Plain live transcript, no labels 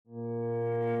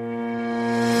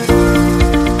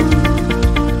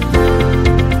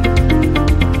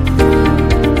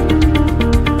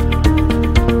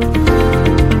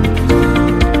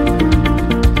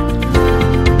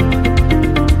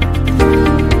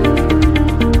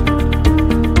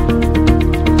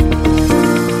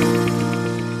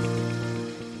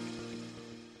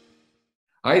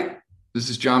This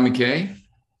is John McKay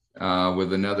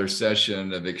with another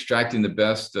session of Extracting the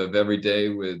Best of Every Day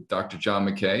with Dr. John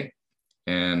McKay.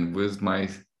 And with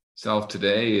myself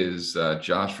today is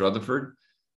Josh Rutherford,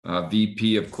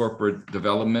 VP of Corporate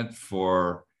Development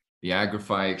for the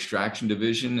Agrify Extraction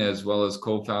Division, as well as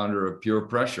co-founder of Pure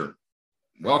Pressure.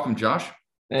 Welcome, Josh.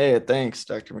 Hey, thanks,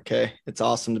 Dr. McKay. It's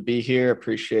awesome to be here.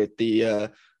 Appreciate the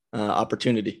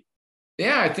opportunity.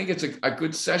 Yeah, I think it's a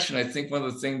good session. I think one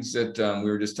of the things that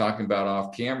we were just talking about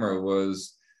off camera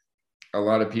was a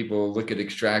lot of people look at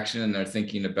extraction and they're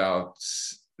thinking about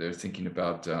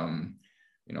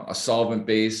a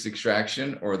solvent-based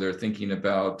extraction, or they're thinking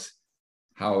about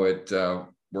how it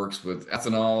works with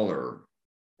ethanol or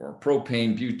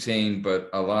propane, butane. But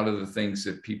a lot of the things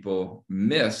that people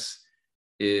miss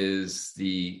is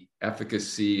the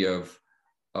efficacy of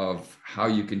how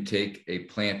you can take a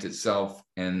plant itself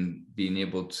and being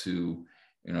able to,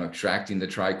 extracting the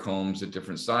trichomes at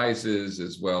different sizes,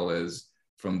 as well as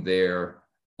from there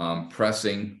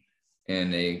pressing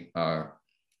in a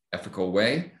ethical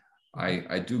way.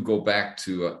 I do go back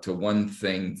to one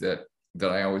thing that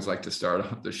I always like to start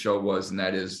off the show and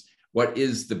that is, what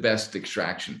is the best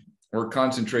extraction or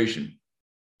concentration?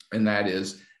 And that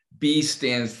is, B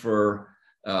stands for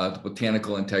the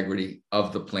botanical integrity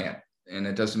of the plant. And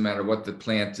it doesn't matter what the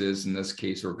plant is. In this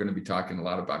case, we're going to be talking a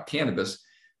lot about cannabis,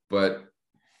 but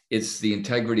it's the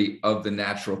integrity of the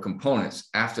natural components.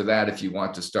 After that, if you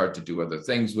want to start to do other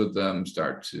things with them,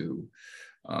 start to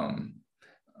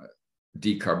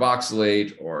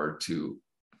decarboxylate or to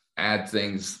add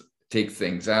things, take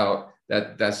things out,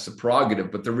 that's the prerogative.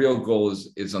 But the real goal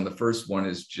is on the first one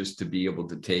is just to be able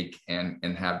to take and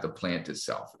have the plant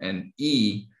itself. And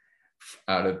E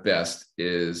out of best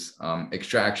is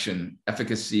extraction,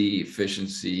 efficacy,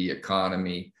 efficiency,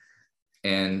 economy.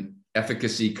 And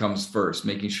efficacy comes first,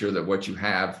 making sure that what you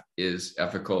have is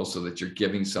ethical, so that you're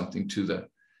giving something to the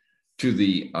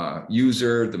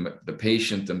user, the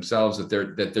patient themselves, that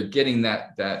they're getting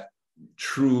that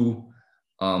true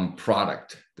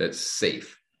product that's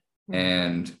safe.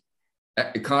 And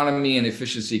economy and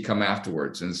efficiency come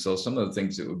afterwards. And so some of the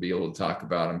things that we'll be able to talk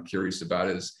about, I'm curious about,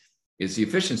 is the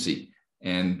efficiency.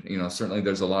 And, certainly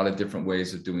there's a lot of different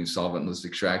ways of doing solventless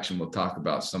extraction. We'll talk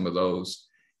about some of those.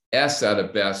 S out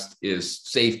of best is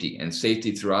safety, and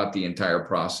safety throughout the entire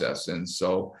process. And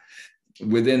so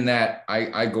within that,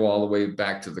 I go all the way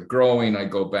back to the growing. I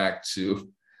go back to,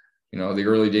 the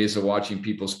early days of watching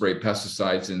people spray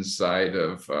pesticides inside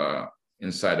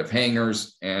of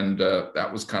hangars. And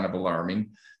that was kind of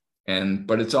alarming.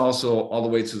 But it's also all the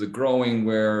way to the growing,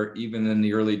 where even in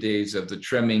the early days of the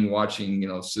trimming, watching,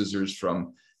 scissors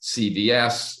from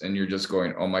CVS, and you're just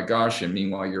going, oh my gosh. And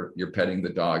meanwhile, you're petting the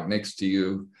dog next to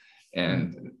you.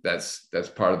 And that's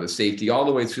part of the safety, all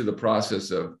the way through the process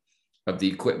of the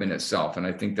equipment itself. And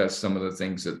I think that's some of the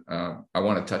things that I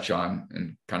want to touch on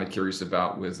and kind of curious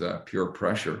about with Pure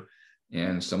Pressure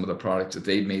and some of the products that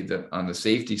they've made that on the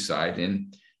safety side.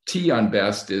 And T on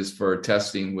best is for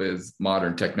testing with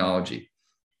modern technology.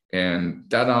 And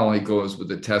that not only goes with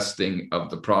the testing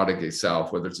of the product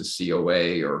itself, whether it's a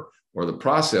COA or the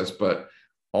process, but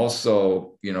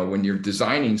also, when you're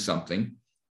designing something,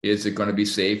 is it going to be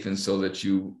safe? And so that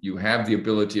you have the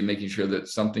ability of making sure that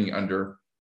something under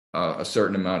a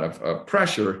certain amount of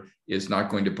pressure is not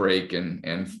going to break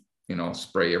and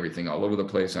spray everything all over the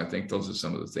place. And I think those are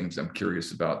some of the things I'm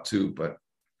curious about too. But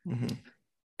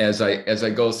as I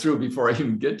go through, before I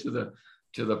even get to the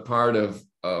part of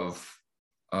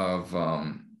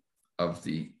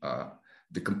the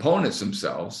components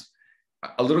themselves,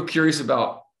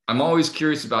 I'm always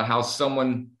curious about how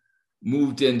someone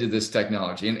moved into this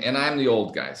technology. And I'm the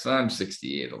old guy, so I'm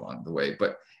 68 along the way.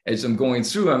 But as I'm going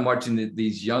through, I'm watching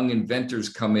these young inventors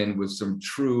come in with some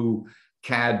true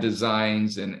CAD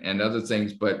designs and other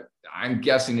things. But I'm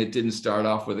guessing it didn't start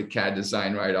off with a CAD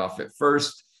design right off at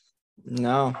first.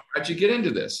 No. How'd you get into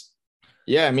this?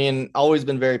 Yeah, always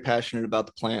been very passionate about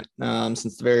the plant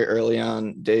since the very early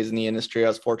on days in the industry. I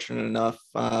was fortunate enough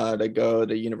to go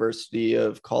to University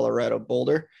of Colorada,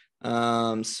 Boulder.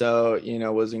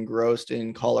 Was engrossed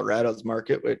in Colorado's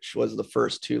market, which was the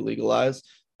first to legalize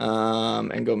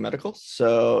and go medical.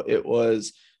 So it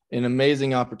was an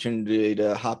amazing opportunity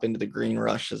to hop into the green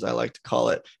rush, as I like to call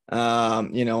it,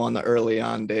 on the early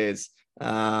on days.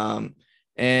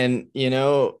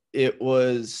 It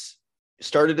was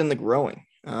started in the growing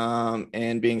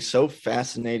and being so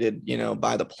fascinated,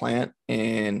 by the plant.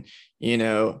 And,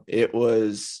 it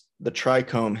was the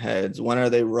trichome heads, when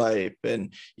are they ripe?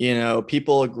 And,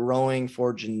 people are growing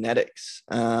for genetics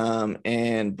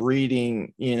and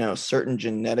breeding, certain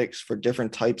genetics for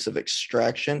different types of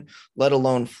extraction, let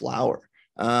alone flower.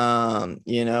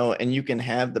 and you can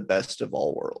have the best of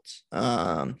all worlds.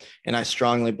 And I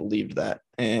strongly believed that.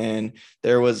 And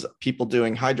there was people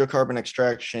doing hydrocarbon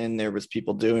extraction. There was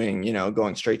people doing,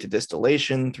 going straight to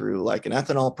distillation through like an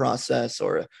ethanol process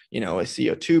or, a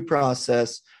CO2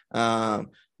 process.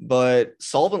 But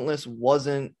solventless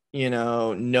wasn't,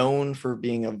 known for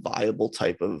being a viable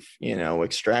type of,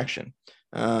 extraction.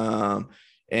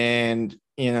 And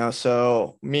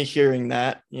so me hearing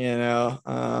that,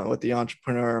 with the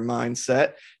entrepreneur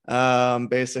mindset,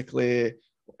 basically,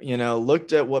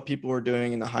 looked at what people were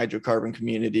doing in the hydrocarbon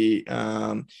community,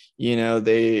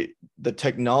 the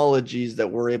technologies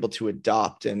that we're able to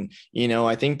adopt. And,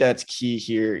 I think that's key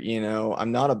here.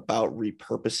 I'm not about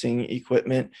repurposing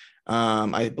equipment.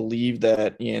 I believe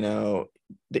that,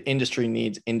 the industry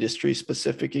needs industry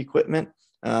specific equipment,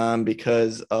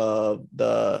 because of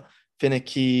the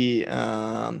finicky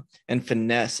and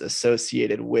finesse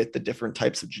associated with the different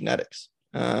types of genetics.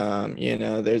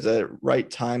 There's a right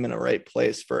time and a right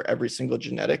place for every single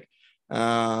genetic.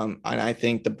 And I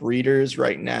think the breeders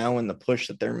right now and the push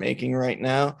that they're making right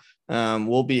now,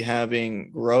 will be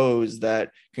having grows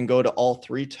that can go to all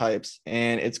three types.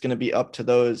 And it's going to be up to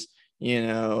those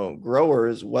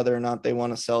growers, whether or not they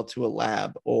want to sell to a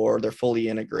lab or they're fully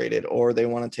integrated or they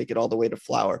want to take it all the way to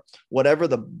flower, whatever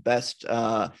the best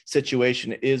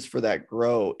situation is for that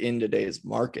grow in today's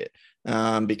market.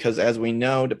 Because as we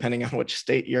know, depending on which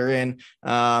state you're in,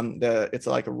 it's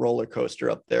like a roller coaster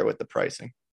up there with the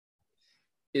pricing.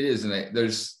 It is. And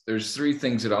there's three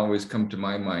things that always come to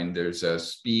my mind. There's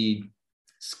speed,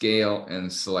 scale, and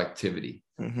selectivity.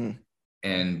 Mm-hmm.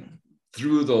 And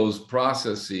through those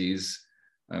processes,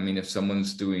 I mean, if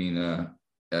someone's doing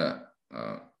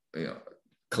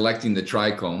collecting the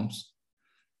trichomes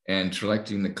and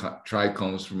selecting the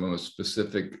trichomes from a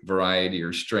specific variety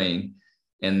or strain,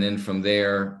 and then from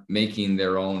there making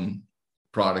their own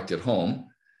product at home,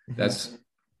 mm-hmm. That's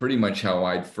pretty much how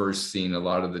I'd first seen a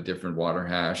lot of the different water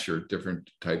hash or different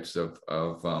types of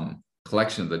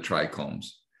collection of the trichomes.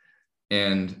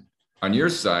 And on your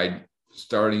side,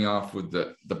 starting off with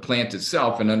the plant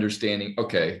itself and understanding,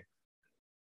 okay,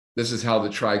 this is how the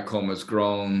trichome is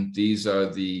grown. This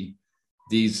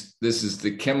is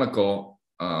the chemical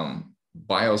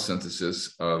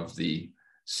biosynthesis of the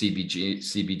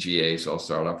CBGA. So I'll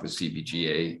start off with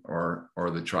CBGA or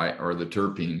the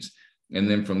terpenes. And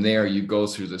then from there, you go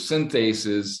through the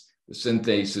synthases. The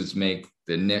synthases make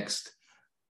the next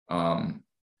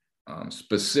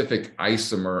specific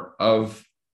isomer of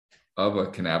a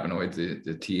cannabinoid,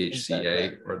 the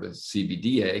THCA or the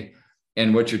CBDA.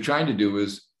 And what you're trying to do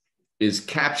is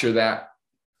capture that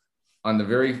on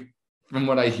from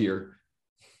what I hear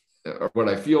or what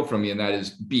I feel from you, and that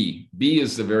is B. B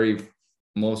is the very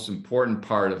most important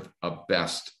part of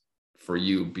best for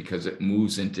you because it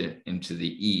moves into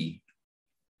the E.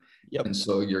 Yep. And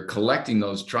so you're collecting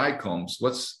those trichomes.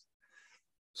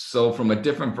 So from a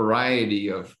different variety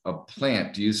of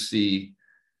plant, do you see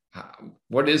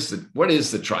what is the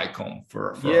trichome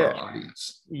for our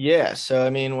audience? Yeah. So I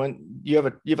mean, when you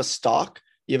have a stalk,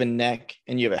 you have a neck,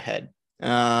 and you have a head.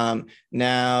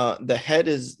 Now the head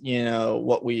is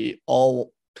what we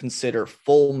all consider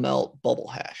full melt bubble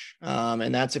hash,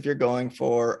 and that's if you're going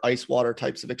for ice water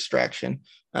types of extraction.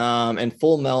 And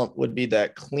full melt would be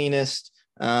that cleanest,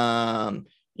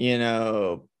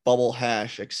 bubble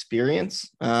hash experience.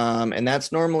 And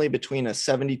that's normally between a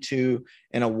 72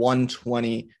 and a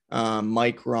 120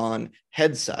 micron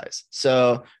head size.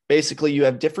 So basically you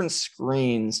have different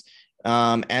screens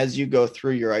as you go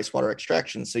through your ice water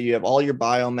extraction. So you have all your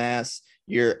biomass,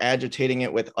 you're agitating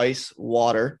it with ice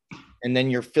water, and then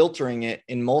you're filtering it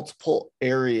in multiple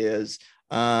areas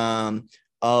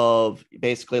of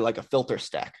basically like a filter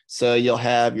stack. So you'll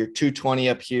have your 220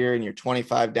 up here and your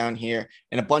 25 down here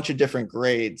and a bunch of different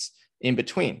grades in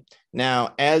between.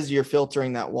 Now, as you're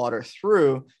filtering that water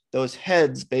through, those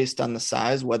heads based on the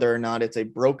size, whether or not it's a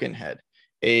broken head,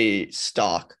 a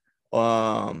stalk,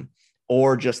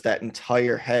 or just that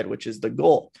entire head, which is the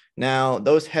goal. Now,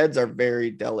 those heads are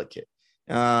very delicate.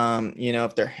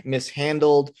 If they're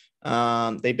mishandled,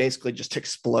 they basically just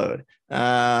explode.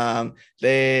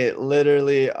 They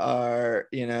literally are,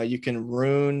 you can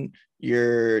ruin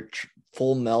your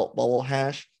full melt bubble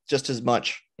hash just as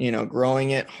much, growing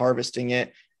it, harvesting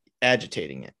it,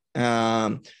 agitating it.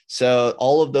 So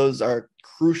all of those are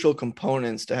crucial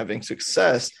components to having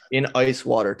success in ice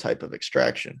water type of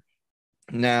extraction.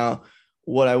 Now,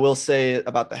 what I will say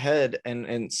about the head and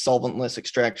solventless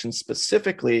extraction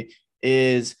specifically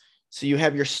is, so you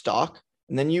have your stalk,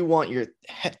 And then you want your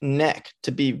neck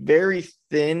to be very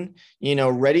thin,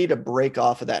 ready to break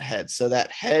off of that head. So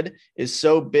that head is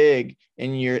so big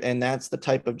and that's the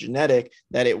type of genetic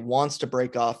that it wants to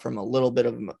break off from a little bit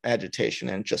of agitation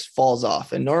and it just falls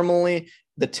off. And normally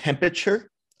the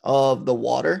temperature of the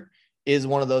water is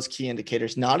one of those key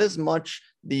indicators, not as much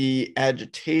the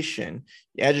agitation.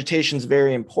 The agitation is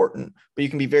very important, but you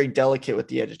can be very delicate with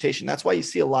the agitation. That's why you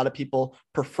see a lot of people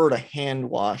prefer to hand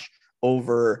wash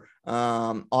over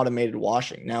automated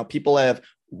washing. Now, people have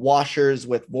washers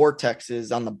with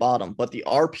vortexes on the bottom, but the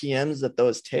RPMs that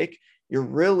those take,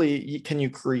 can you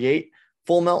create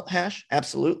full melt hash?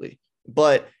 Absolutely.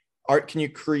 But can you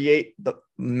create the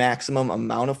maximum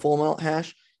amount of full melt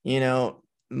hash?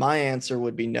 My answer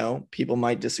would be no. People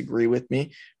might disagree with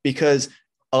me because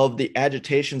of the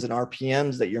agitations and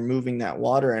RPMs that you're moving that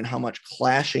water and how much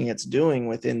clashing it's doing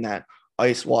within that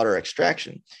ice water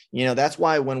extraction. That's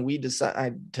why when we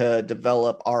decided to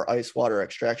develop our ice water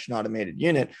extraction automated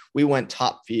unit, we went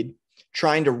top feed,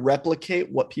 trying to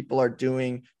replicate what people are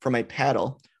doing from a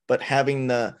paddle, but having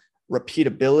the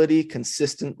repeatability,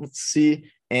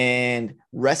 consistency, and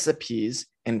recipes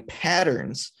and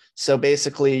patterns. So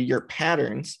basically your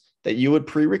patterns that you would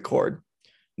pre-record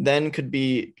then could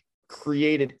be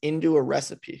created into a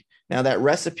recipe. Now that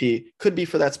recipe could be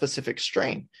for that specific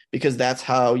strain because that's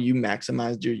how you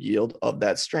maximize your yield of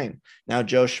that strain. Now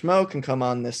Joe Schmo can come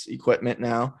on this equipment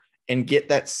now and get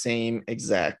that same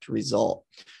exact result.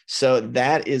 So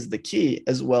that is the key,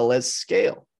 as well as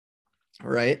scale,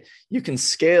 right? You can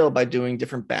scale by doing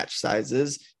different batch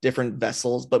sizes, different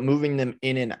vessels, but moving them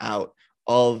in and out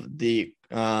of the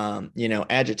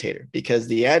agitator, because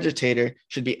the agitator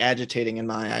should be agitating in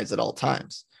my eyes at all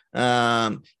times.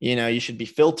 You should be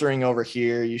filtering over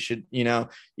here. You should,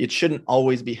 it shouldn't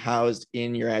always be housed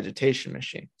in your agitation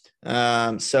machine.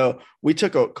 So we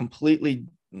took a completely,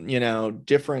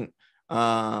 different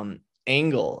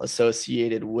angle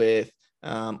associated with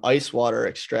ice water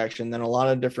extraction than a lot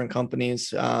of different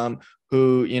companies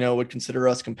who, would consider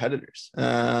us competitors.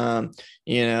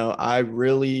 I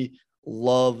really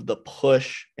love the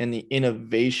push and the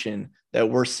innovation that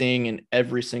we're seeing in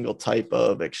every single type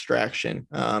of extraction,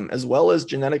 as well as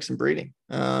genetics and breeding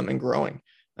and growing.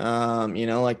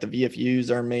 Like the VFUs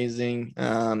are amazing.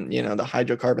 The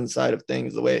hydrocarbon side of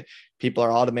things, the way people are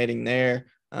automating there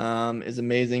is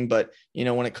amazing. But,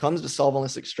 when it comes to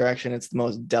solventless extraction, it's the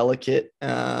most delicate,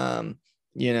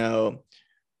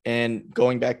 and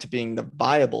going back to being the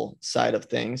viable side of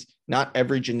things, not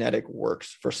every genetic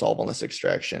works for solventless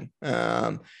extraction.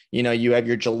 You have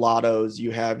your gelatos,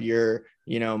 you have your,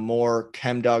 more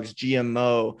chem dogs,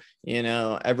 GMO,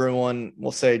 everyone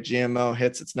will say GMO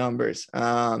hits its numbers,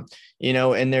 and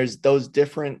there's those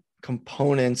different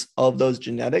components of those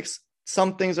genetics.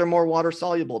 Some things are more water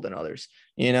soluble than others.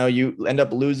 You end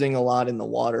up losing a lot in the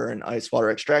water and ice water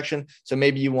extraction. So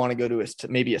maybe you want to go to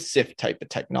maybe a SIF type of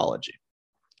technology.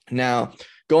 Now,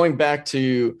 going back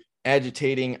to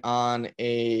agitating on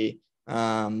a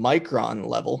micron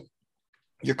level,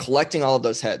 you're collecting all of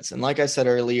those heads. And like I said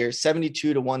earlier,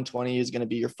 72 to 120 is going to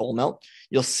be your full melt.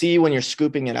 You'll see when you're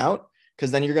scooping it out,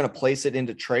 because then you're going to place it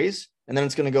into trays, and then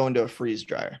it's going to go into a freeze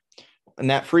dryer. And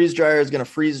that freeze dryer is going to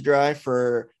freeze dry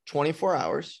for 24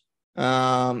 hours,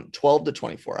 12 to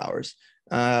 24 hours.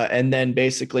 And then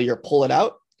basically you'll pull it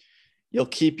out. You'll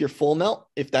keep your full melt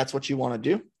if that's what you want to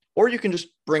do. Or you can just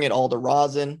bring it all to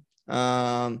rosin,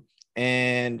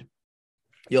 and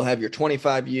you'll have your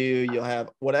 25U, you'll have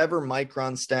whatever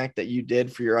micron stack that you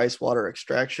did for your ice water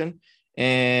extraction,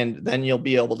 and then you'll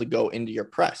be able to go into your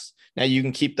press. Now you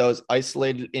can keep those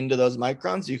isolated into those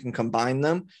microns. You can combine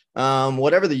them,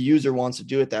 whatever the user wants to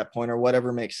do at that point, or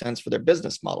whatever makes sense for their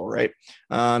business model, right?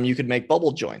 You could make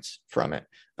bubble joints from it.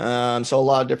 So a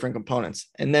lot of different components.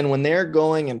 And then when they're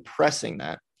going and pressing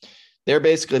that, they're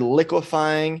basically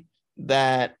liquefying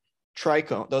that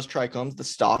trichome, those trichomes, the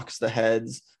stalks, the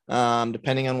heads,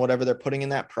 depending on whatever they're putting in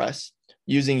that press,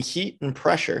 using heat and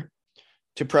pressure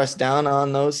to press down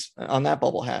on that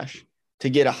bubble hash to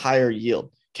get a higher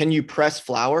yield. Can you press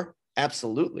flour?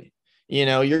 Absolutely.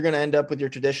 You're going to end up with your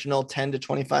traditional 10 to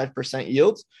 25%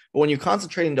 yields. But when you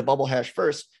concentrate into bubble hash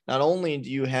first, not only do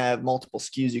you have multiple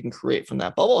SKUs you can create from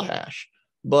that bubble hash,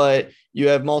 but you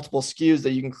have multiple SKUs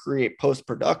that you can create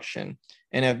post-production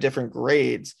and have different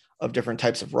grades of different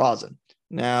types of rosin.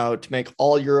 Now, to make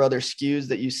all your other SKUs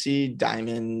that you see,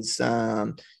 diamonds,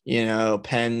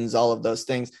 pens, all of those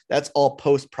things, that's all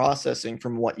post-processing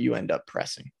from what you end up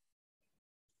pressing.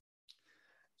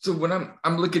 So when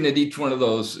I'm looking at each one of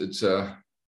those,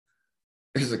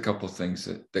 there's a couple of things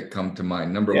that come to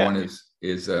mind. Number one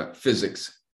is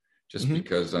physics. just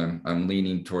because I'm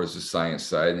leaning towards the science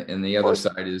side, and the other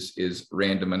side is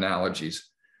random analogies.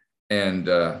 And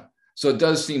so it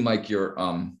does seem like you've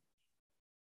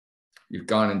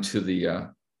gone into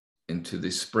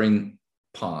the spring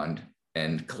pond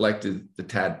and collected the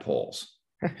tadpoles.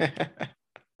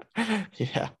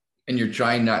 Yeah. And you're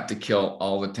trying not to kill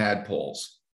all the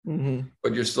tadpoles,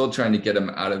 but you're still trying to get them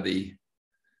out of the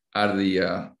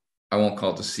I won't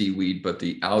call it the seaweed, but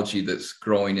the algae that's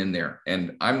growing in there.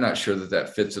 And I'm not sure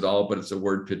that fits at all, but it's a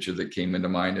word picture that came into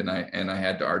mind, and I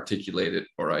had to articulate it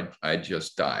or I'd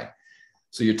just die.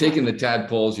 So you're taking the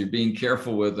tadpoles, you're being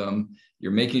careful with them,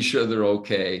 you're making sure they're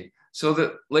okay, so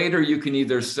that later you can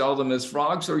either sell them as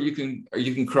frogs or you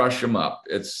can crush them up.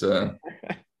 It's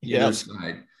either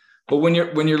side. But when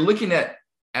you're looking at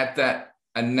that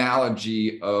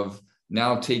analogy of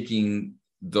now taking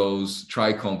those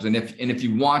trichomes, and if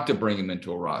you want to bring them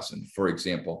into a rosin, for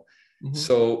example.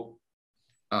 So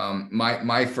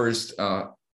my first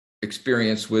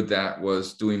experience with that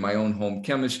was doing my own home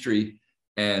chemistry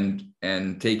and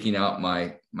taking out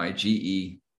my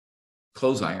GE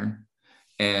clothes iron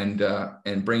and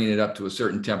bringing it up to a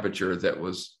certain temperature that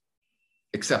was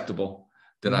acceptable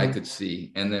that I could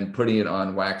see, and then putting it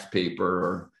on wax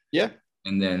paper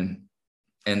and then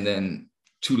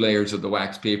 2 layers of the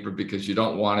wax paper, because you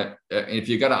don't want it. If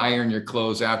you got to iron your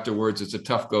clothes afterwards, it's a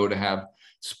tough go to have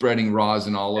spreading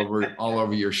rosin all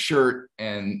over your shirt,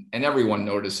 and everyone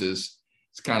notices.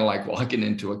 It's kind of like walking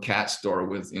into a cat store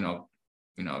with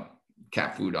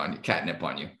cat food on you, catnip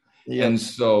on you. And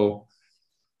so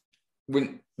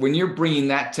when you're bringing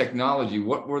that technology,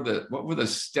 what were the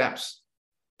steps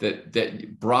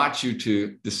that brought you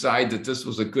to decide that this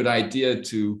was a good idea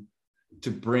to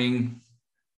bring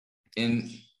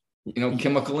in,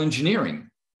 chemical engineering?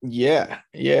 Yeah.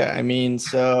 I mean,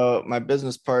 so my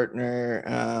business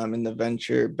partner in the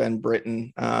venture, Ben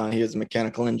Britton, he was a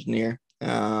mechanical engineer,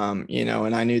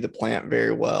 and I knew the plant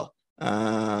very well.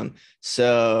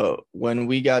 So when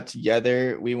we got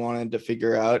together, we wanted to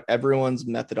figure out, everyone's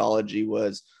methodology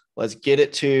was, let's get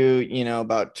it to,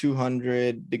 about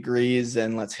 200 degrees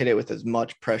and let's hit it with as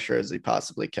much pressure as we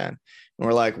possibly can. And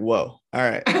we're like, whoa, all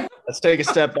right, let's take a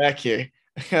step back here.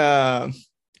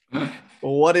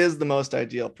 What is the most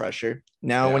ideal pressure?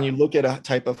 Now, when you look at a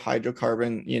type of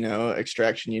hydrocarbon,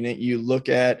 extraction unit, you look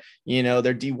at,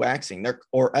 their dewaxing,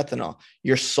 or ethanol.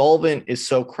 Your solvent is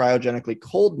so cryogenically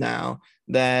cold now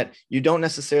that you don't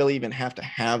necessarily even have to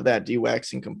have that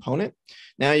dewaxing component.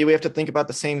 Now you have to think about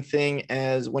the same thing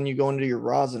as when you go into your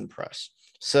rosin press.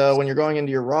 So when you're going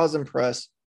into your rosin press,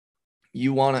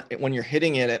 you want to, when you're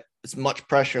hitting it at as much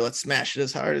pressure, let's smash it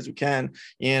as hard as we can,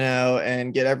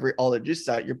 and get all the juices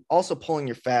out. You're also pulling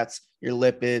your fats, your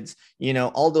lipids,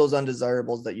 all those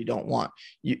undesirables that you don't want.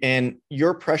 And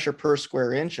your pressure per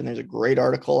square inch, and there's a great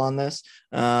article on this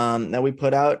that we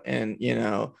put out, and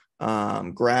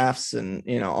graphs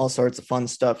and all sorts of fun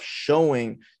stuff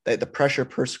showing that the pressure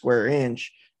per square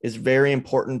inch is very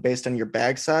important based on your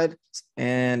bag size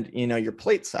and your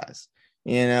plate size.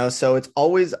 So it's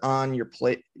always on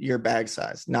your bag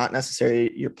size, not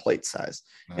necessarily your plate size.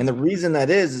 And the reason that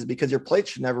is because your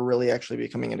plates should never really actually be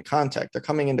coming into contact. They're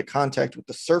coming into contact with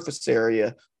the surface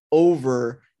area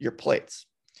over your plates.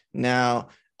 Now,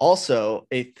 also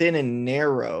a thin and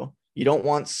narrow, you don't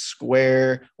want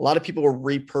square. A lot of people are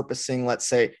repurposing, let's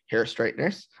say, hair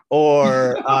straighteners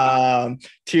or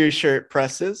t-shirt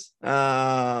presses,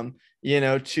 to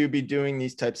be doing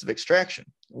these types of extraction.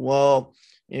 Well,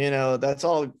 that's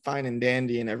all fine and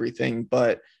dandy and everything,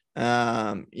 but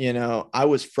I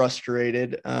was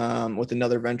frustrated with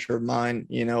another venture of mine,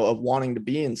 of wanting to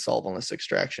be in solventless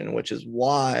extraction, which is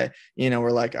why,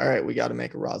 we're like, all right, we got to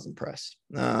make a rosin press,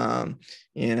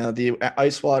 the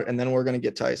ice water, and then we're going to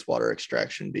get to ice water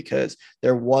extraction, because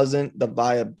there wasn't the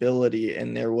viability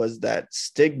and there was that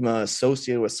stigma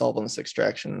associated with solventless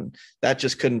extraction. That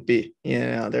just couldn't be,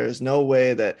 there's no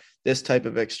way that this type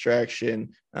of extraction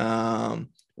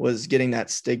was getting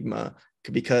that stigma,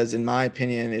 because in my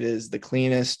opinion, it is the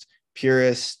cleanest,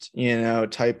 purest,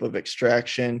 type of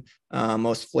extraction,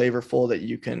 most flavorful that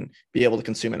you can be able to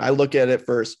consume. And I look at it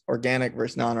versus organic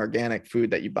versus non-organic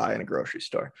food that you buy in a grocery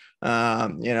store,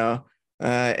 and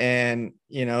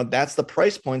that's the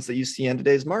price points that you see in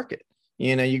today's market.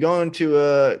 You go into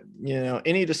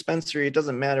any dispensary, it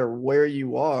doesn't matter where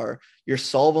you are, your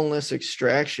solventless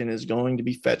extraction is going to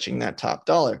be fetching that top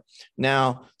dollar.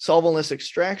 Now, solventless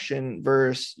extraction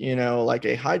versus, like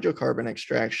a hydrocarbon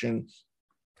extraction,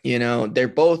 they're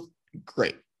both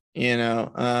great,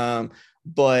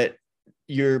 but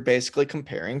you're basically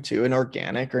comparing to an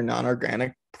organic or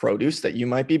non-organic produce that you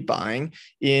might be buying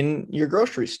in your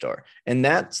grocery store. And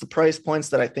that's the price points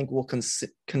that I think we'll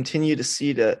continue to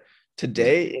see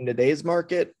today in today's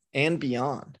market and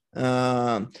beyond.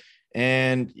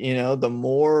 And, the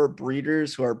more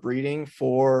breeders who are breeding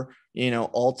for,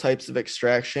 all types of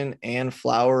extraction and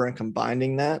flower and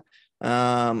combining that,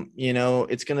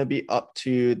 it's going to be up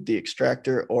to the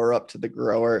extractor or up to the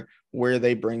grower where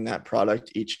they bring that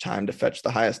product each time to fetch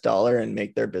the highest dollar and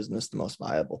make their business the most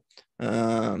viable.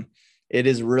 It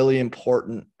is really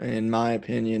important, in my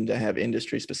opinion, to have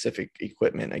industry specific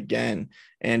equipment again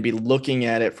and be looking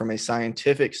at it from a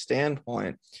scientific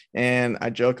standpoint. And I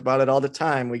joke about it all the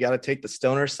time. We got to take the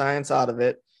stoner science out of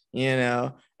it,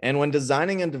 and when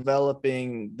designing and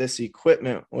developing this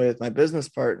equipment with my business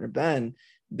partner, Ben,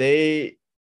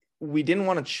 we didn't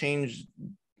want to change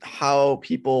how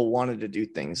people wanted to do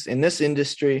things in this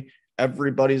industry.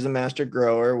 Everybody's a master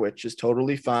grower, which is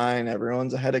totally fine.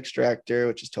 Everyone's a head extractor,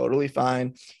 which is totally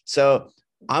fine. So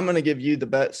I'm going to give you the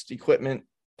best equipment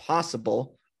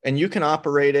possible and you can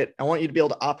operate it. I want you to be able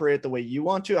to operate it the way you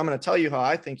want to. I'm going to tell you how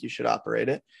I think you should operate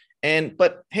it.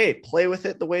 But hey, play with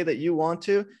it the way that you want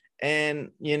to.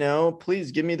 And,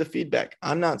 please give me the feedback.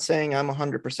 I'm not saying I'm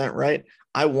 100% right.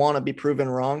 I want to be proven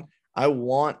wrong. I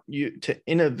want you to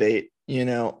innovate,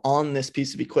 on this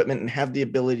piece of equipment and have the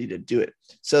ability to do it.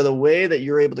 So the way that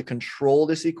you're able to control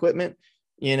this equipment,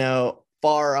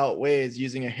 far outweighs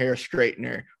using a hair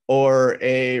straightener or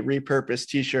a repurposed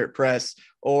t-shirt press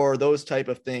or those type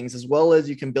of things, as well as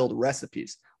you can build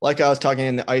recipes. Like I was talking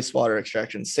in the ice water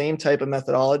extraction, same type of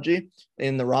methodology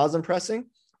in the rosin pressing,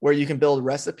 where you can build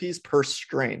recipes per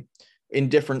strain in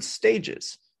different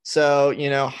stages. So,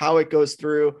 how it goes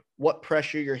through, what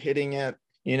pressure you're hitting at,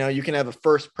 you can have a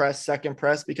first press, second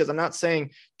press, because I'm not saying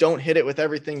don't hit it with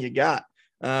everything you got.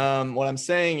 What I'm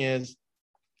saying is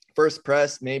first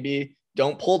press, maybe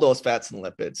don't pull those fats and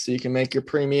lipids. So you can make your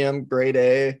premium grade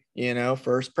A,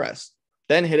 first press,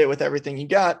 then hit it with everything you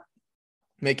got,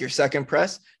 make your second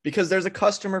press, because there's a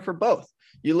customer for both.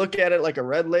 You look at it like a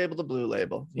red label to blue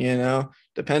label,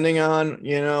 depending on,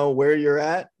 where you're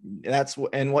at,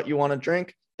 and what you want to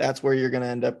drink, that's where you're going to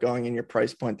end up going in your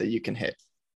price point that you can hit.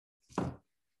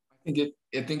 I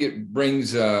think it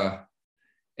brings an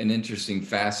interesting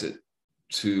facet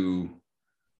to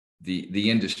the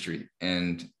industry,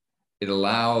 and it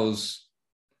allows,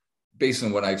 based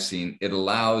on what I've seen, it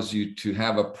allows you to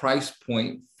have a price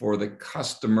point for the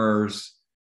customer's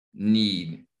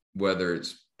need, whether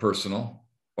it's personal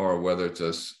or whether it's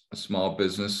a small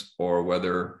business or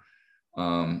whether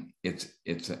it's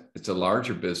a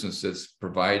larger business that's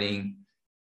providing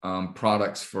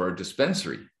products for a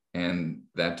dispensary. And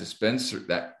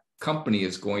that company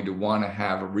is going to want to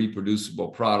have a reproducible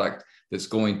product that's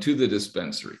going to the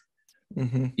dispensary.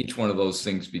 Mm-hmm. Each one of those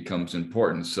things becomes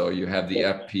important. So you have the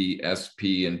FP,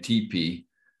 SP, and TP.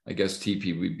 I guess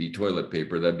TP would be toilet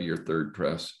paper. That'd be your third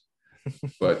press.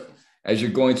 But as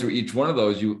you're going through each one of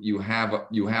those, you have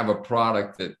a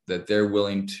product that they're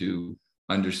willing to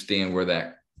understand where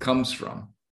that comes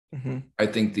from. Mm-hmm. I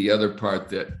think the other part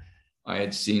that I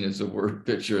had seen as a word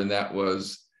picture, and that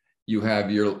was, you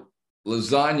have your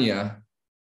lasagna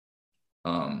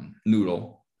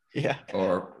noodle,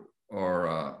 or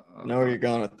know where you're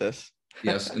going with this.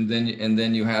 Yes, and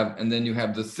then you have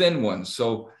the thin ones.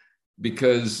 So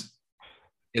because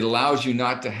it allows you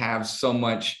not to have so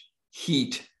much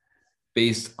heat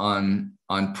based on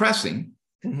pressing,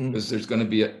 because there's going to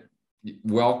be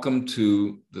welcome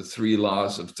to the 3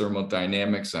 laws of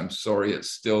thermodynamics. I'm sorry, it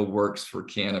still works for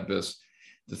cannabis.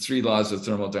 The 3 laws of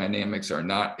thermodynamics are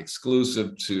not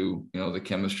exclusive to, the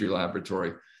chemistry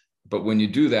laboratory. But when you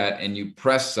do that and you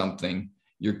press something,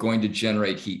 you're going to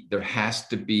generate heat. There has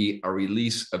to be a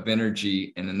release of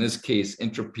energy. And in this case,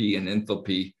 entropy and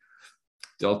enthalpy,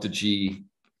 delta G,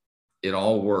 it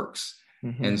all works.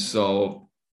 Mm-hmm. And so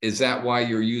is that why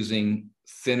you're using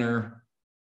thinner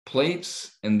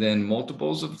plates and then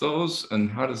multiples of those? And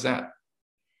how does that?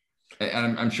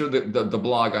 And I'm sure that the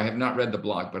blog, I have not read the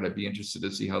blog, but I'd be interested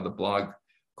to see how the blog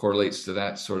correlates to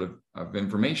that sort of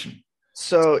information.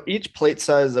 So each plate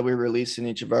size that we release in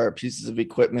each of our pieces of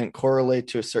equipment correlate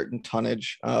to a certain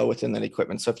tonnage within that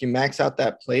equipment. So if you max out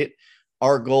that plate,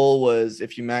 our goal was,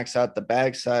 if you max out the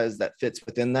bag size that fits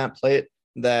within that plate,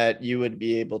 that you would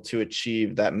be able to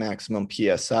achieve that maximum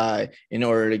PSI in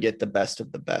order to get the best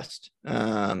of the best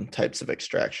types of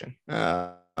extraction.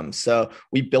 So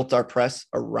we built our press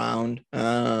around,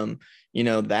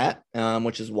 that,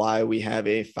 which is why we have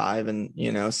a 5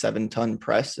 and 7 ton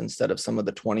press instead of some of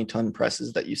the 20 ton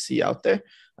presses that you see out there.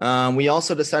 We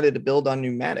also decided to build on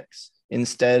pneumatics.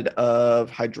 instead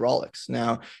of hydraulics.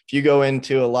 Now, if you go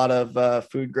into a lot of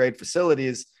food grade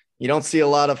facilities, you don't see a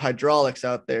lot of hydraulics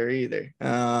out there either.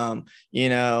 And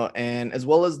as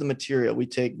well as the material, we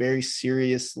take very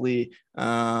seriously,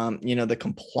 the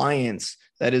compliance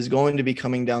that is going to be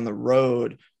coming down the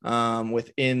road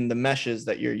within the meshes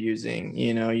that you're using.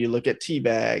 You look at tea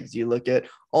bags, you look at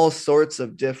all sorts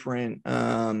of different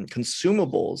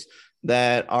consumables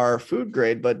that are food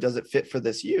grade, but does it fit for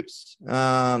this use?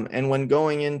 And when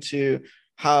going into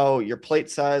how your plate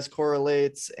size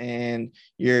correlates and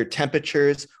your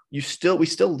temperatures, we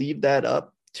still leave that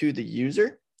up to the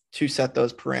user to set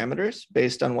those parameters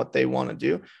based on what they want to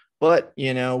do. But,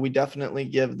 we definitely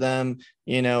give them,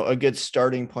 a good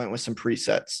starting point with some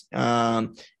presets.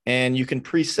 And you can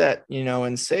preset,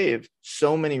 and save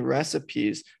so many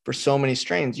recipes for so many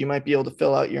strains. You might be able to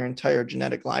fill out your entire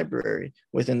genetic library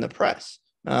within the press.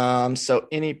 So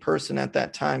any person at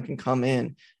that time can come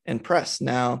in and press.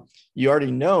 Now, you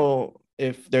already know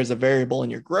if there's a variable in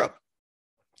your grow.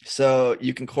 So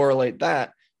you can correlate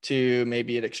that to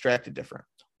maybe it extracted different,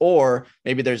 or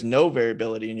maybe there's no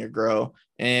variability in your grow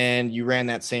and you ran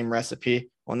that same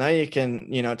recipe. Well, now you can,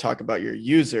 talk about your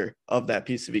user of that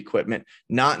piece of equipment,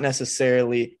 not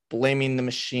necessarily blaming the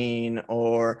machine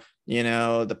or,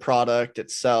 the product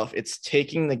itself. It's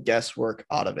taking the guesswork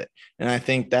out of it. And I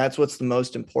think that's what's the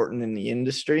most important in the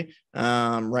industry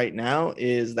right now,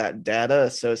 is that data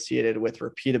associated with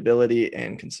repeatability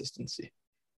and consistency.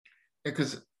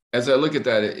 Because as I look at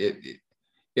that,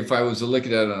 if I was to look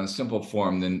at it on a simple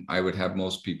form, then I would have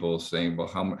most people saying, well,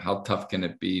 how tough can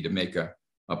it be to make a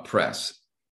press?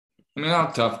 I mean, how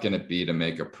tough can it be to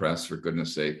make a press, for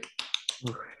goodness sake?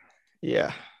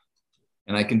 Yeah.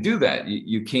 And I can do that.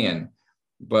 You can.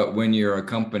 But when you're a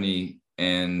company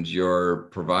and you're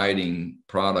providing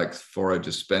products for a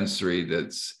dispensary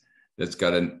that's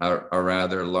got a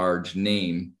rather large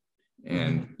name,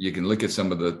 and you can look at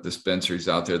some of the dispensaries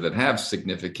out there that have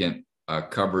significant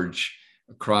coverage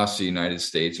across the United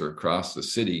States or across the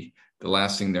city, the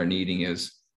last thing they're needing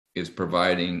is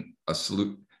providing a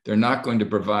solution. They're not going to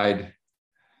provide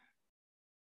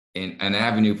an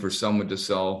avenue for someone to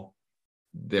sell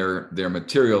their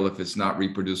material if it's not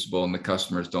reproducible and the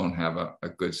customers don't have a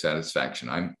good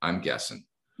satisfaction. I'm guessing.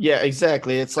 Yeah,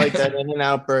 exactly. It's like that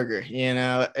In-N-Out burger,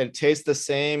 it tastes the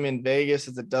same in Vegas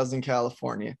as it does in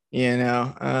California,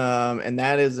 and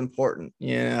that is important,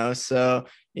 so,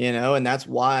 and that's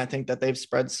why I think that they've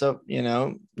spread so,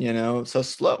 so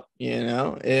slow,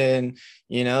 and,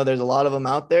 there's a lot of them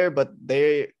out there, but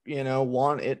they,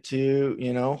 want it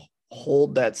to,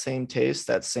 hold that same taste,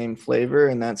 that same flavor,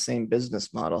 and that same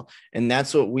business model. And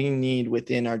that's what we need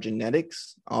within our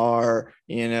genetics, our,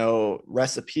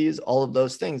 recipes, all of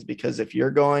those things. Because if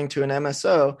you're going to an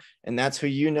MSO and that's who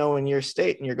in your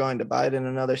state and you're going to buy it in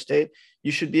another state,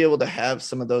 you should be able to have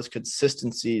some of those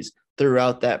consistencies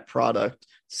throughout that product.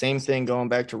 Same thing going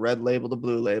back to red label to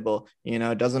blue label.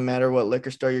 It doesn't matter what liquor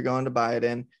store you're going to buy it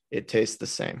in, it tastes the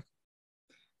same.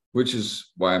 Which is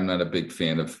why I'm not a big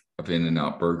fan of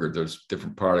In-N-Out burger. There's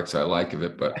different products I like of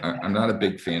it, but I'm not a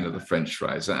big fan of the French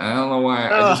fries. I don't know why.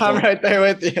 I'm right there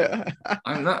with you.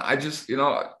 I'm not. I just,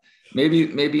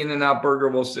 maybe In-N-Out burger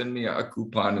will send me a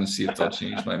coupon and see if they'll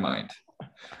change my mind.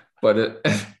 But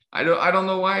I don't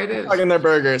know why it is. Talking their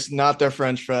burgers, not their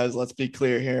French fries. Let's be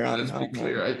clear here. Let's be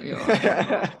clear.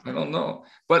 I don't know.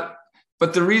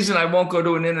 But the reason I won't go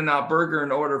to an In-N-Out burger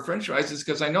and order French fries is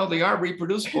because I know they are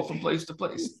reproducible from place to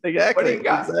place. Exactly. What do you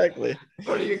got? Exactly.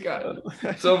 What do you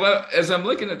got? So as I'm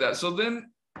looking at that, so then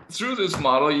through this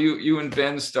model, you and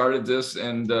Ben started this,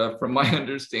 and from my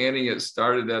understanding, it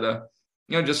started at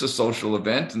just a social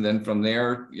event, and then from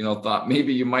there, thought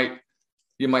maybe you might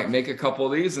make a couple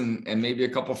of these, and maybe a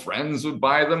couple of friends would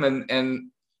buy them, and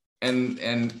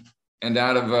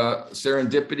out of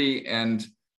serendipity and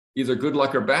either good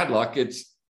luck or bad luck,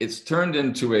 it's turned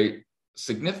into a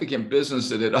significant business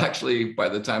that it actually, by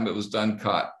the time it was done,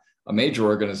 caught a major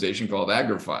organization called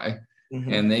Agrify,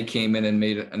 and they came in and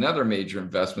made another major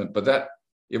investment. But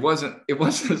it wasn't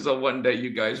as though one day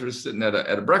you guys were sitting at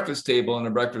a breakfast table in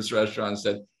a breakfast restaurant and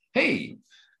said, "Hey,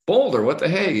 Boulder, what the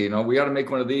hey, we ought to make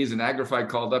one of these." And Agrify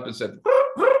called up and said,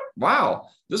 "Wow,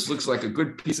 this looks like a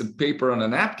good piece of paper on a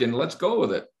napkin. Let's go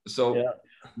with it." So yeah.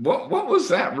 What was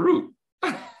that route?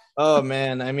 Oh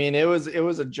man, I mean, it was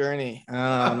a journey.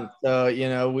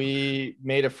 So, we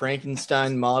made a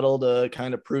Frankenstein model to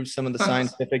kind of prove some of the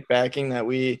scientific backing that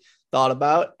we thought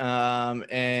about.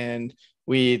 And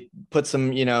we put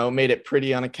some, made it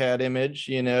pretty on a CAD image,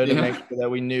 to make sure that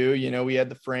we knew, we had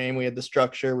the frame, we had the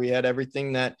structure, we had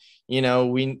everything that,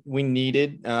 we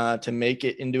needed to make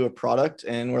it into a product.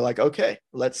 And we're like, okay,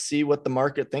 let's see what the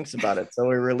market thinks about it. So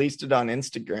we released it on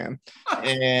Instagram,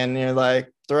 and you're like,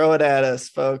 throw it at us,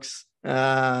 folks.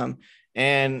 And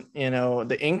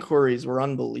the inquiries were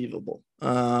unbelievable.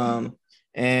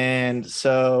 And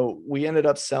so we ended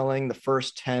up selling the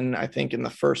first 10, I think, in the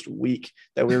first week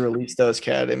that we released those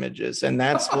CAD images. And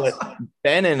that's what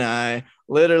Ben and I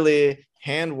literally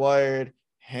hand wired,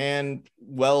 hand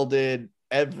welded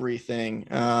everything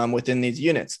within these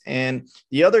units. And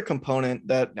the other component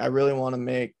that I really want to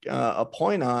make a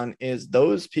point on is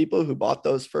those people who bought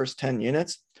those first 10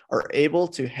 units are able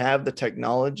to have the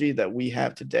technology that we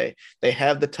have today. They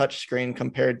have the touch screen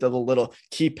compared to the little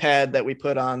keypad that we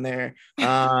put on there.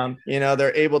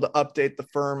 They're able to update the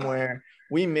firmware.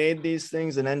 We made these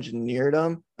things and engineered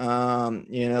them.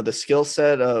 The skill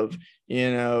set of,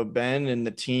 Ben and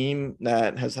the team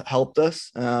that has helped us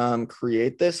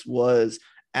create this was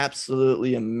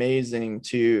absolutely amazing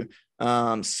to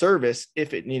service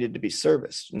if it needed to be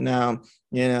serviced. Now,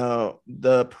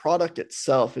 the product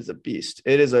itself is a beast.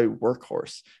 It is a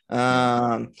workhorse.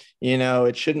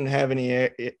 It shouldn't have any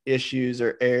issues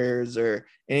or errors or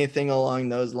anything along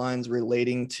those lines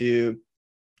relating to,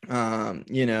 not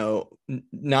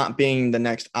being the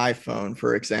next iPhone,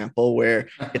 for example, where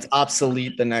it's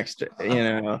obsolete the next,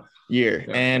 year.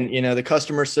 Yeah. And, the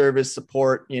customer service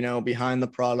support, behind the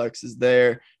products is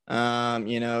there.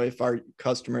 If our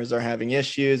customers are having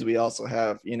issues, we also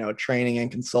have, training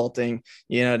and consulting,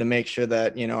 to make sure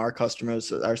that, our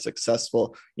customers are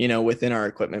successful, within our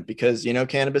equipment, because,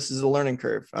 cannabis is a learning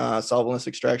curve. Solventless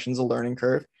extraction is a learning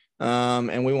curve.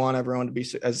 And we want everyone to be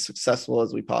as successful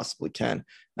as we possibly can.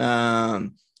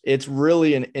 It's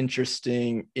really an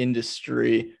interesting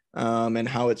industry and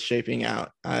how it's shaping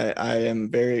out. I am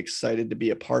very excited to be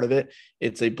a part of it.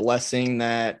 It's a blessing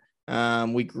that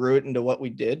we grew it into what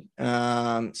we did.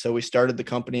 So we started the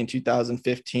company in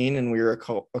 2015, and we were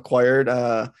acquired,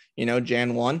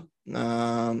 Jan 1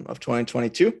 of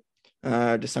 2022.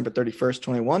 December 31st,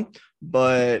 21.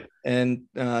 But in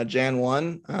Jan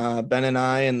 1, Ben and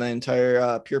I and the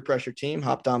entire peer pressure team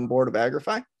hopped on board of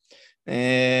Agrify.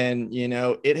 And,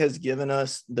 it has given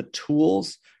us the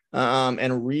tools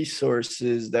and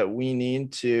resources that we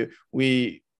need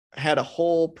we had a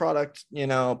whole product,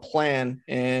 plan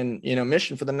and,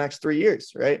 mission for the next 3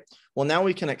 years, right? Well, now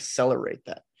we can accelerate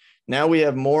that. Now we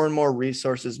have more and more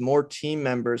resources, more team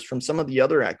members from some of the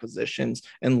other acquisitions,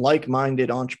 and like-minded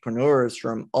entrepreneurs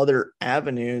from other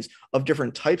avenues of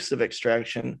different types of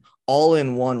extraction, all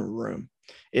in one room.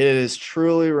 It is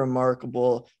truly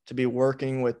remarkable to be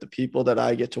working with the people that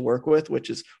I get to work with, which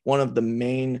is one of the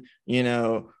main,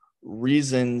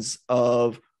 reasons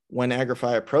of when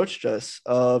Agrify approached us,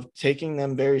 of taking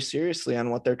them very seriously on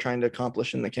what they're trying to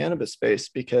accomplish in the cannabis space,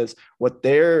 because what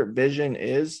their vision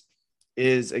is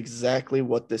exactly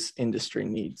what this industry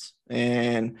needs.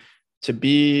 And to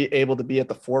be able to be at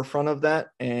the forefront of that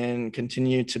and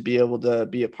continue to be able to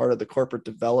be a part of the corporate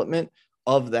development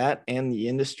of that and the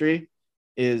industry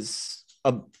is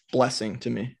a blessing to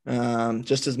me.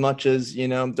 Just as much as,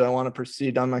 do I want to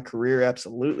proceed on my career?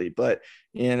 Absolutely. But,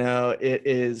 it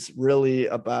is really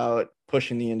about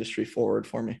pushing the industry forward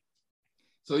for me.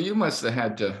 So you must have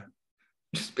had to,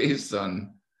 just based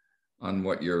on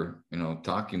what you're,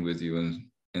 talking with you,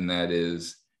 and that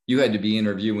is, you had to be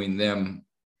interviewing them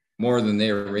more than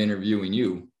they were interviewing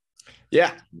you.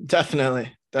 Yeah,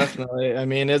 definitely. I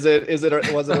mean, was it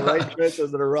a right choice?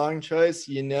 Was it a wrong choice?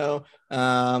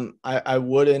 I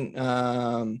wouldn't,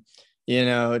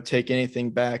 take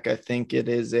anything back. I think it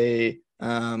is a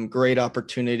great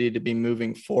opportunity to be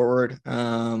moving forward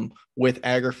with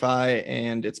Agrify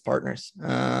and its partners,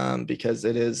 because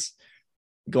it is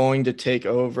going to take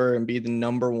over and be the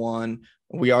number one.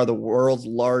 We are the world's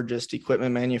largest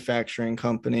equipment manufacturing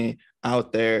company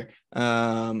out there.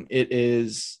 It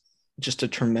is just a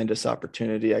tremendous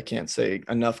opportunity. I can't say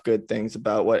enough good things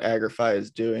about what Agrify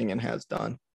is doing and has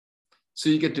done. So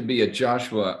you get to be a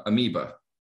Joshua amoeba.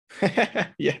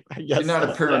 Yeah, I guess you're not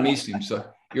a paramecium, so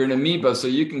you're an amoeba. So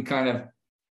you can kind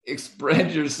of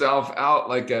spread yourself out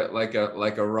like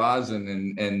a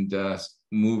rosin and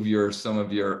move some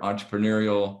of your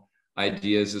entrepreneurial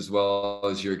ideas as well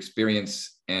as your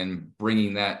experience, and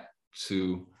bringing that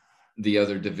to the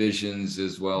other divisions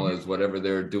as well as whatever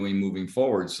they're doing moving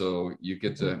forward. So you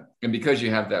get to, and because you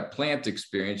have that plant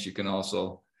experience, you can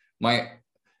also, my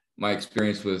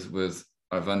experience with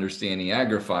of understanding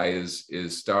Agrify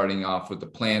is starting off with the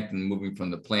plant and moving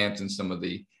from the plant and some of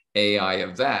the AI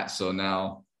of that. So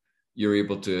now you're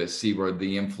able to see where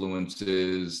the influence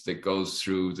is that goes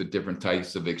through the different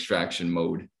types of extraction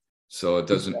mode. So it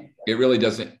really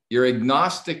doesn't, you're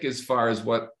agnostic as far as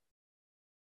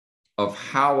of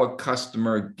how a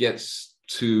customer gets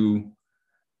to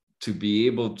be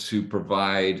able to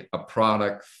provide a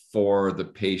product for the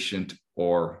patient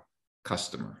or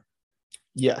customer.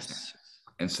 Yes.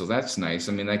 And so that's nice.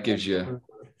 I mean, that gives you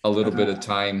a little bit of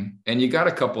time, and you got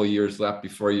a couple of years left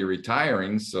before you're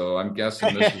retiring. So I'm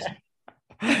guessing this is,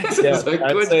 this is a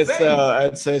good thing.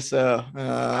 I'd say so.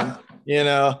 You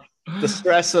know, the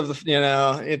stress of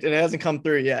the, it hasn't come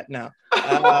through yet. No.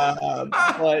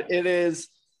 But it is,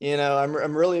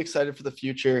 I'm really excited for the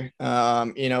future.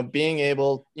 Being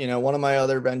able, one of my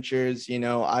other ventures,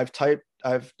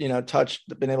 I've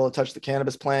been able to touch the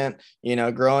cannabis plant,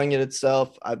 growing it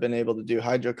itself. I've been able to do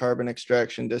hydrocarbon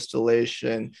extraction,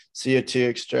 distillation, CO2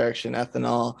 extraction,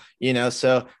 ethanol,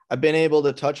 so I've been able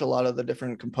to touch a lot of the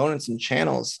different components and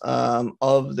channels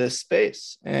of this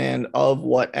space and of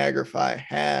what Agrify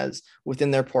has within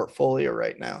their portfolio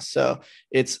right now. So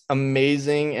it's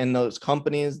amazing. And those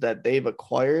companies that they've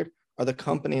acquired are the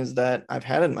companies that I've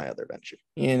had in my other venture,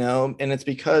 and it's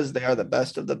because they are the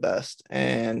best of the best.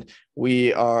 And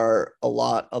we are a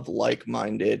lot of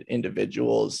like-minded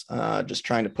individuals just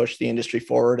trying to push the industry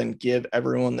forward and give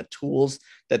everyone the tools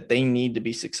that they need to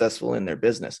be successful in their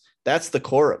business. That's the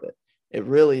core of it. It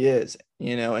really is,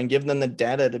 and give them the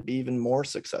data to be even more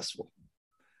successful.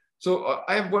 So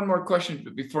I have one more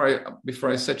question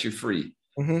before I set you free.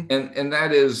 Mm-hmm. And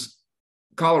that is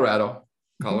Colorado.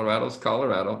 Colorado's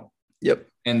Colorado. Yep.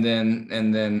 And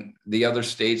then the other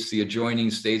states, the adjoining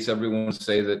states, everyone would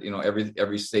say that,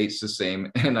 every state's the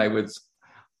same. And I would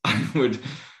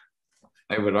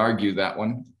argue that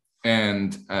one.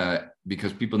 And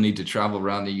because people need to travel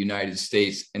around the United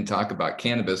States and talk about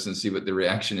cannabis and see what the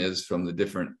reaction is from the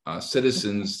different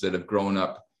citizens that have grown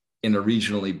up in a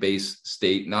regionally based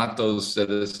state, not those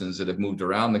citizens that have moved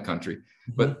around the country.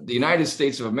 Mm-hmm. But the United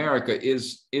States of America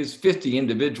is 50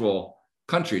 individual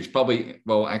countries, probably,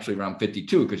 well, actually around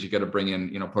 52, because you got to bring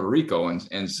in, Puerto Rico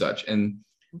and such. And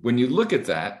when you look at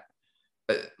that,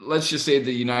 let's just say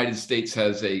the United States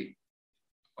has a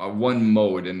one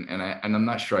mode, and I'm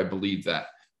not sure I believe that.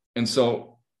 And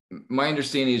so my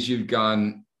understanding is you've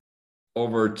gone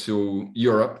over to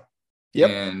Europe. Yep.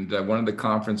 And one of the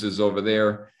conferences over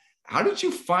there. How did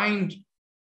you find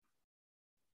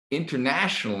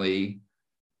internationally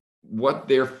what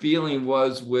their feeling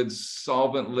was with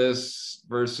solventless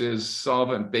versus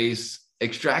solvent-based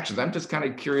extractions? I'm just kind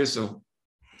of curious of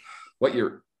what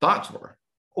your thoughts were.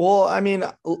 Well, I mean,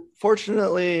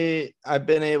 fortunately, I've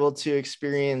been able to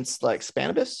experience like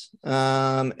cannabis,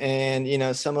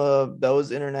 and some of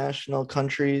those international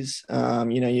countries.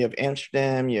 You have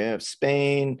Amsterdam, you have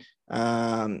Spain,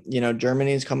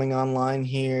 Germany's coming online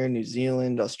here, New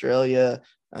Zealand, Australia.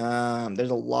 There's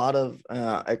a lot of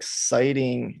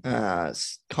exciting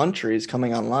countries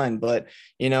coming online, but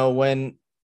when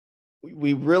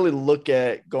we really look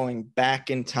at going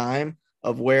back in time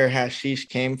of where hashish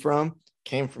came from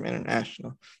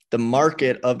international. The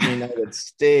market of the United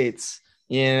States,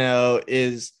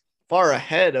 is far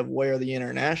ahead of where the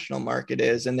international market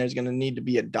is, and there's going to need to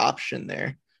be adoption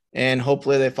there. And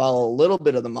hopefully they follow a little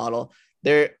bit of the model.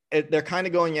 They're kind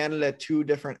of going at it at two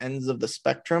different ends of the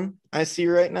spectrum, I see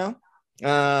right now.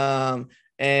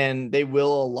 And they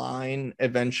will align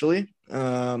eventually.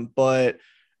 But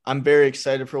I'm very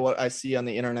excited for what I see on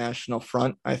the international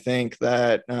front. I think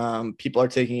that people are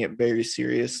taking it very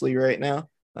seriously right now.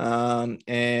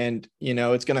 And,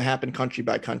 it's going to happen country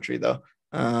by country, though.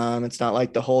 It's not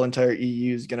like the whole entire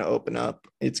EU is going to open up.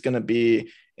 It's going to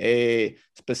be a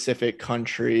specific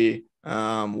country,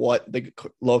 what the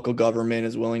local government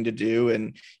is willing to do.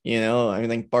 And, I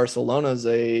think Barcelona is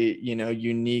a,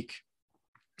 unique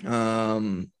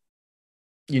one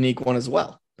as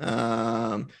well.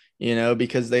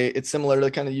 Because it's similar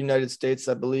to kind of United States,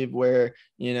 I believe, where,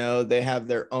 they have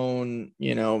their own,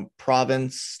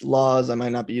 province laws. I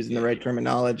might not be using the right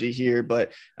terminology here,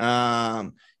 but,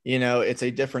 it's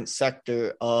a different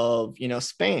sector of,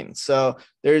 Spain. So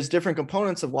there's different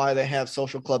components of why they have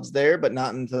social clubs there, but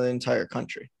not into the entire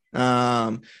country.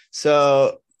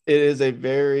 So it is a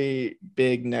very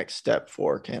big next step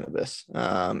for cannabis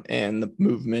and the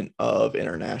movement of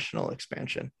international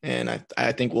expansion. And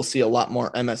I think we'll see a lot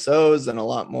more MSOs and a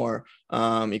lot more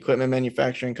equipment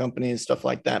manufacturing companies, stuff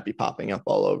like that, be popping up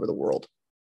all over the world.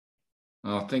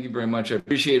 Oh, thank you very much. I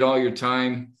appreciate all your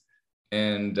time.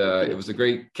 And it was a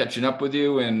great catching up with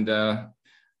you. And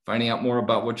finding out more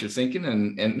about what you're thinking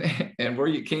and where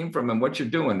you came from and what you're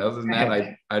doing. Other than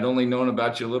that, I'd only known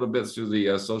about you a little bit through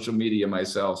the social media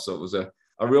myself. So it was a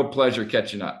real pleasure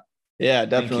catching up. Yeah,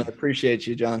 definitely appreciate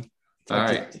you, John. All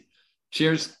right.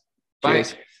 Cheers.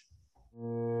 Cheers. Bye.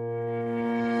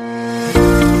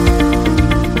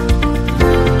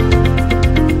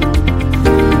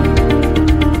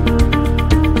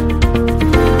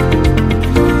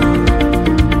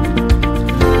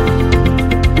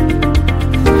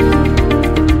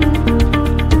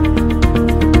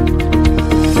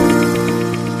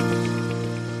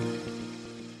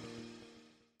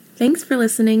 Thanks for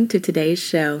listening to today's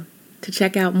show. To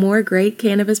check out more great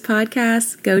cannabis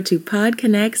podcasts, go to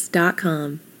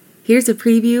podconnects.com. Here's a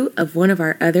preview of one of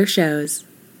our other shows.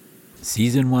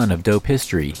 Season 1 of Dope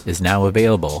History is now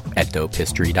available at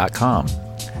dopehistory.com.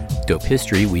 Dope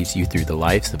History weaves you through the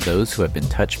lives of those who have been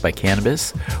touched by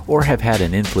cannabis or have had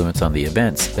an influence on the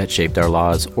events that shaped our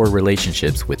laws or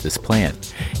relationships with this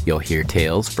plant. You'll hear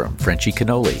tales from Frenchie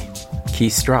Cannoli,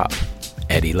 Keith Strop,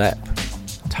 Eddie Lepp,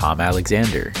 Tom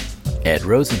Alexander, Ed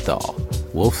Rosenthal,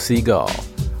 Wolf Seagal,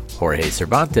 Jorge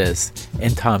Cervantes,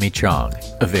 and Tommy Chong.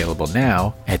 Available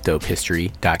now at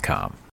dopehistory.com.